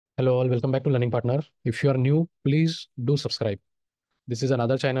Hello all, welcome back to Learning Partner. If you are new, please do subscribe. This is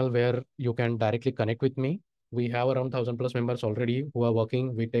another channel where you can directly connect with me. We have around 1000 plus members already who are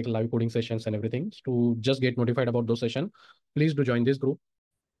working. We take live coding sessions and everything. To just get notified about those sessions, please do join this group.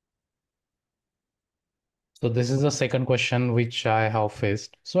 So this is the second question which I have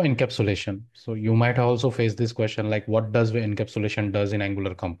faced. So encapsulation. So you might also face this question like what does the encapsulation does in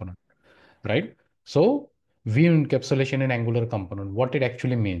Angular component, right? So view encapsulation in Angular component, what it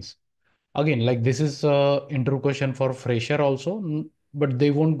actually means. Again, like this is a intro question for fresher also, but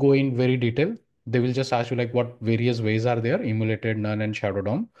they won't go in very detail. They will just ask you like what various ways are there, emulated, none, and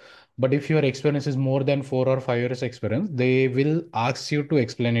ShadowDom. But if your experience is more than 4 or 5 years experience, they will ask you to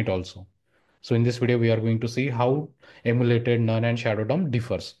explain it also. So in this video, we are going to see how emulated, none, and ShadowDom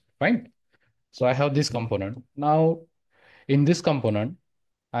differs. Fine. So I have this component. Now in this component,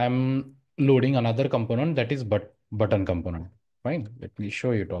 I'm loading another component that is button component. Fine. Let me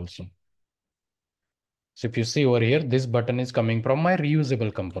show you it also. So if you see over here, this button is coming from my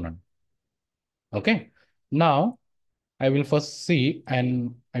reusable component. Okay. Now I will first see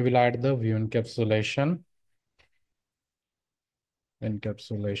and I will add the view encapsulation,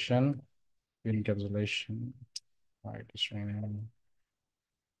 encapsulation, encapsulation, right,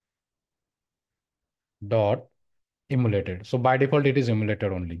 dot emulated. So by default, it is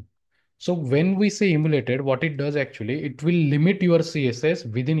emulated only. So when we say emulated, what it does actually, it will limit your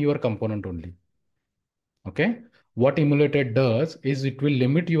CSS within your component only. Okay. What emulated does is it will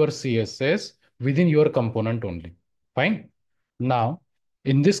limit your CSS within your component only. Fine. Now,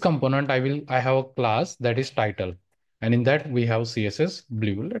 in this component, I have a class that is title. And in that we have CSS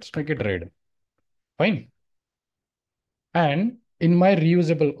blue. Let's make it red. Fine. And in my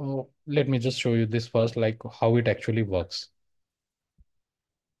reusable, let me just show you this first, like how it actually works.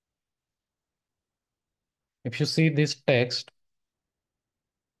 If you see this text,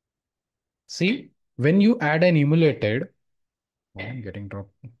 see, when you add an emulated, I'm getting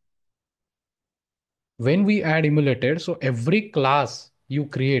dropped. When we add emulated, so every class you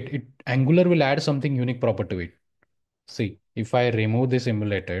create, it Angular will add something unique proper to it. See, if I remove this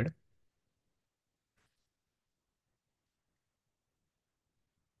emulated,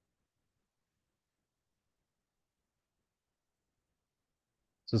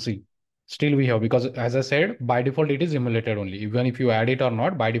 so see, still we have, because as I said, by default, it is emulated only. Even if you add it or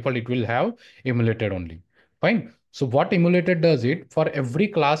not, by default, it will have emulated only. Fine. So what emulated does it for every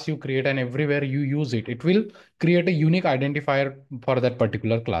class you create and everywhere you use it, it will create a unique identifier for that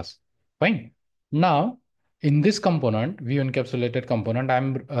particular class. Fine. Now, in this component, view encapsulated component,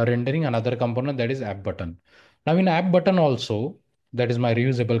 I'm rendering another component that is app button. Now in app button also, that is my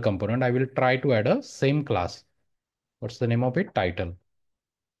reusable component, I will try to add a same class. What's the name of it? Title.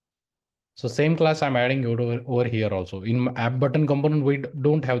 So same class I'm adding over here also. In my app button component, we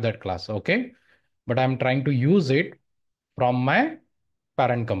don't have that class, okay? But I'm trying to use it from my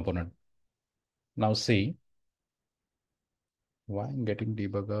parent component. Now see, why I'm getting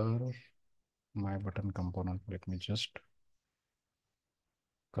debugger, my button component. Let me just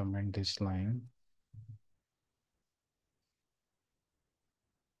comment this line.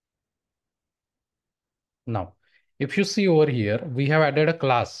 Now, if you see over here, we have added a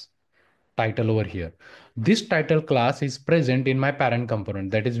class title over here. This title class is present in my parent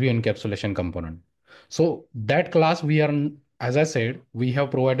component, that is view encapsulation component. So that class we are, as I said, we have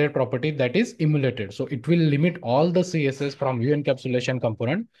provided property that is emulated. So it will limit all the CSS from view encapsulation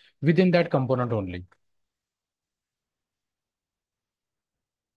component within that component only.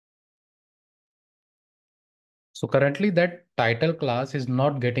 So currently that title class is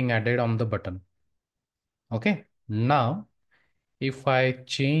not getting added on the button. Okay. Now, if I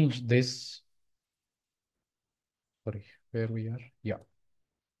change this, sorry, where we are? Yeah.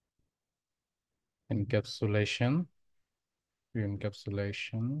 Encapsulation, view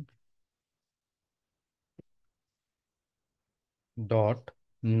encapsulation dot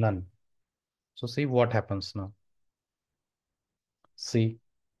none. So see what happens now. See,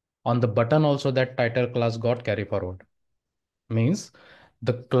 on the button also that title class got carry forward. Means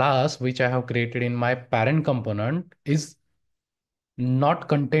the class which I have created in my parent component is not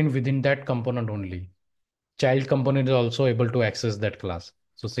contained within that component only. Child component is also able to access that class.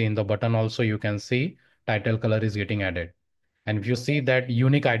 So see in the button also you can see title color is getting added. And if you see that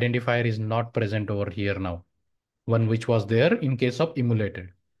unique identifier is not present over here now, one which was there in case of emulated.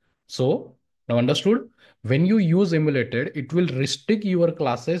 So now understood, when you use emulated, it will restrict your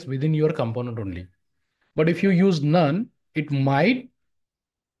classes within your component only. But if you use none, it might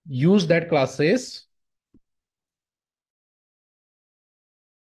use that classes.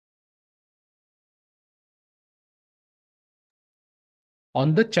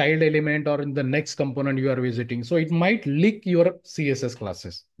 on the child element or in the next component you are visiting. So it might leak your CSS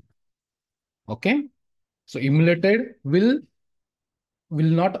classes. Okay. So emulated will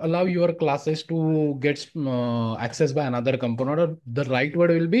not allow your classes to get accessed by another component, or the right word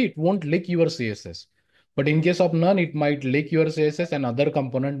will be it won't leak your CSS. But in case of none, it might leak your CSS and other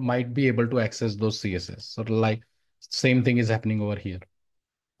component might be able to access those CSS. So like same thing is happening over here.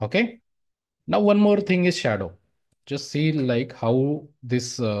 Okay. Now one more thing is shadow. Just see like how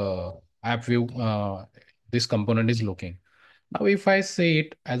this app view, this component is looking. Now if I say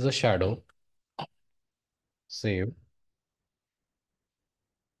it as a shadow, save,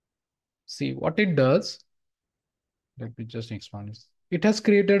 see what it does. Let me just expand this. It has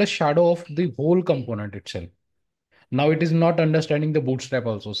created a shadow of the whole component itself. Now it is not understanding the bootstrap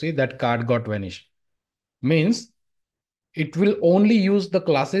also. See that card got vanished. Means it will only use the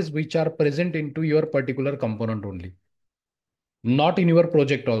classes which are present into your particular component only. Not in your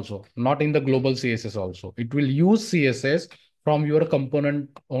project also, not in the global CSS also. It will use CSS from your component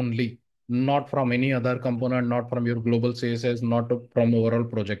only, not from any other component, not from your global CSS, not from overall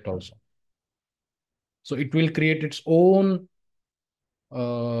project also. So it will create its own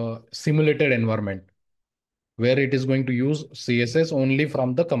simulated environment where it is going to use CSS only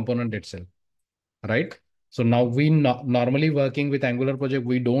from the component itself, right? So now we normally working with Angular project,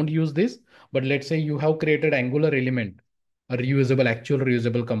 we don't use this, but let's say you have created Angular element, a reusable, actual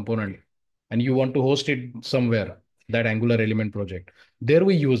reusable component, and you want to host it somewhere, that Angular element project. There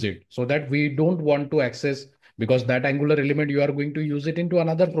we use it so that we don't want to access, because that Angular element, you are going to use it into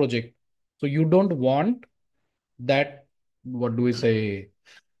another project. So you don't want that, what do we say?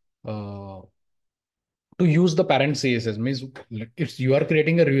 Uh, to use the parent CSS means it's you are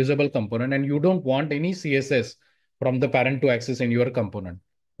creating a reusable component and you don't want any CSS from the parent to access in your component.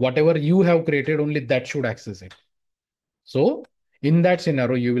 Whatever you have created, only that should access it. So in that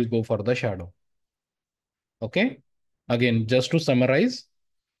scenario, you will go for the shadow. Okay. Again, just to summarize,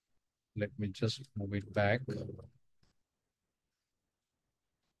 let me just move it back.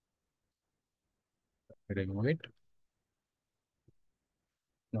 Remove it.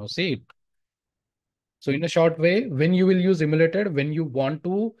 Now see it. So in a short way, when you will use emulated, when you want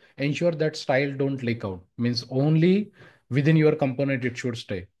to ensure that style don't leak out, means only within your component it should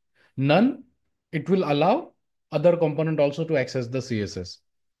stay. None, it will allow other component also to access the CSS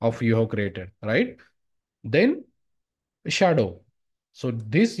of you have created, right? Then shadow. So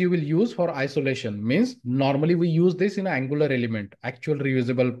this you will use for isolation, means normally we use this in Angular element, actual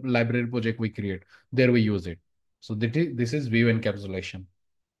reusable library project we create. There we use it. So this is view encapsulation.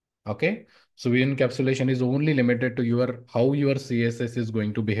 Okay. So view encapsulation is only limited to your how your CSS is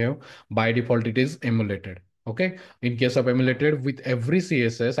going to behave. By default, it is emulated. Okay. In case of emulated, with every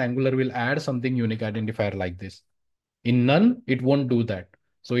CSS, Angular will add something unique identifier like this. In none, it won't do that.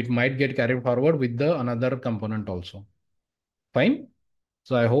 So it might get carried forward with the another component also. Fine.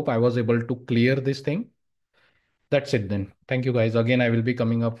 So I hope I was able to clear this thing. That's it then. Thank you guys. Again, I will be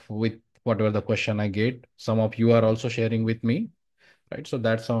coming up with whatever the question I get. Some of you are also sharing with me, right? So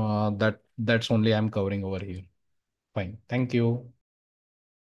that's only I'm covering over here. Fine. Thank you.